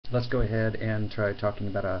Let's go ahead and try talking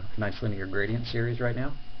about a nice linear gradient series right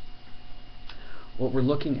now. What we're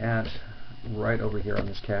looking at right over here on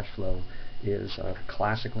this cash flow is a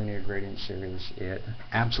classic linear gradient series. It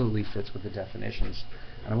absolutely fits with the definitions.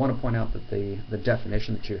 And I want to point out that the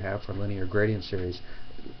definition that you have for linear gradient series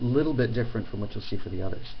a little bit different from what you'll see for the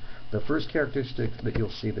others. The first characteristic that you'll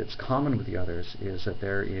see that's common with the others is that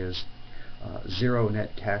there is zero net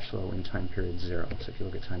cash flow in time period 0. So if you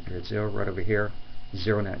look at time period 0 right over here,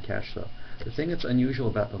 zero net cash flow. The thing that's unusual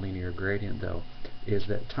about the linear gradient, though, is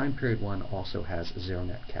that time period 1 also has zero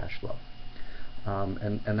net cash flow.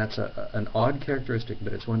 And that's an odd characteristic,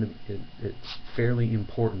 but it's it's fairly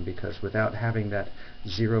important, because without having that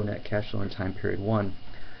zero net cash flow in time period 1,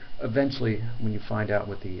 eventually when you find out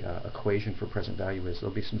what the equation for present value is,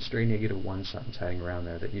 there'll be some stray negative 1 signs hiding around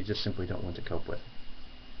there that you just simply don't want to cope with.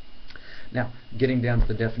 Now, getting down to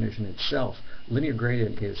the definition itself, linear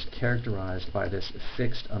gradient is characterized by this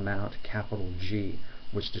fixed amount, capital G,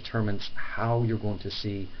 which determines how you're going to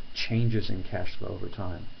see changes in cash flow over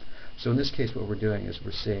time. So in this case, what we're doing is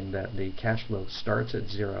we're seeing that the cash flow starts at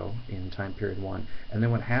 0 in time period 1, and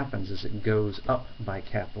then what happens is it goes up by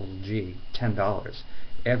capital G, $10,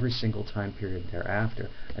 every single time period thereafter,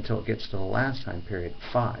 until it gets to the last time period,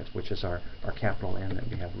 5, which is our capital N that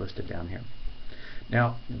we have listed down here.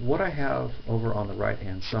 Now, what I have over on the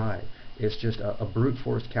right-hand side is just a brute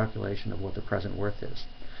force calculation of what the present worth is.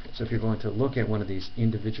 So if you're going to look at one of these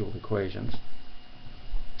individual equations,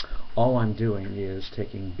 all I'm doing is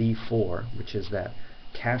taking B4, which is that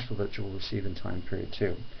cash flow that you'll receive in time period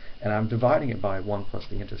 2, and I'm dividing it by 1 plus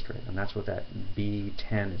the interest rate, and that's what that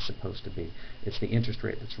B10 is supposed to be. It's the interest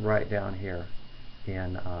rate that's right down here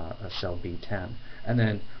in a cell B10, and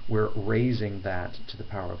then we're raising that to the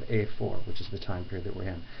power of A4, which is the time period that we're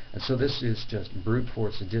in. And so this is just brute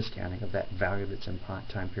force discounting of that value that's in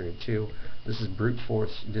time period 2. This is brute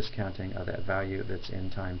force discounting of that value that's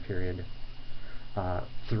in time period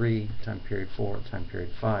 3, time period 4, time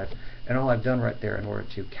period 5, and all I've done right there in order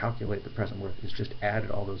to calculate the present worth is just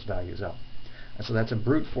added all those values up. And so that's a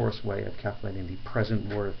brute force way of calculating the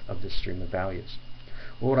present worth of this stream of values.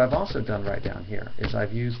 Well, what I've also done right down here is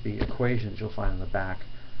I've used the equations you'll find in the back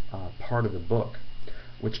part of the book,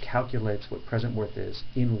 which calculates what present worth is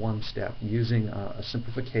in one step using a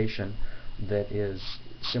simplification that is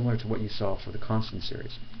similar to what you saw for the constant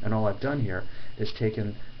series. And all I've done here is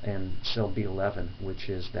taken in cell B11, which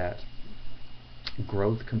is that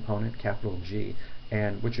growth component, capital G,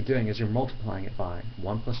 and what you're doing is you're multiplying it by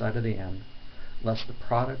 1 plus I to the n, less the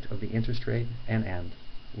product of the interest rate and n,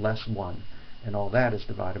 less 1. And all that is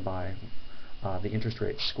divided by the interest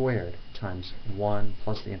rate squared times 1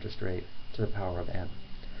 plus the interest rate to the power of n.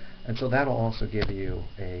 And so that'll also give you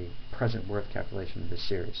a present worth calculation of this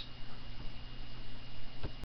series.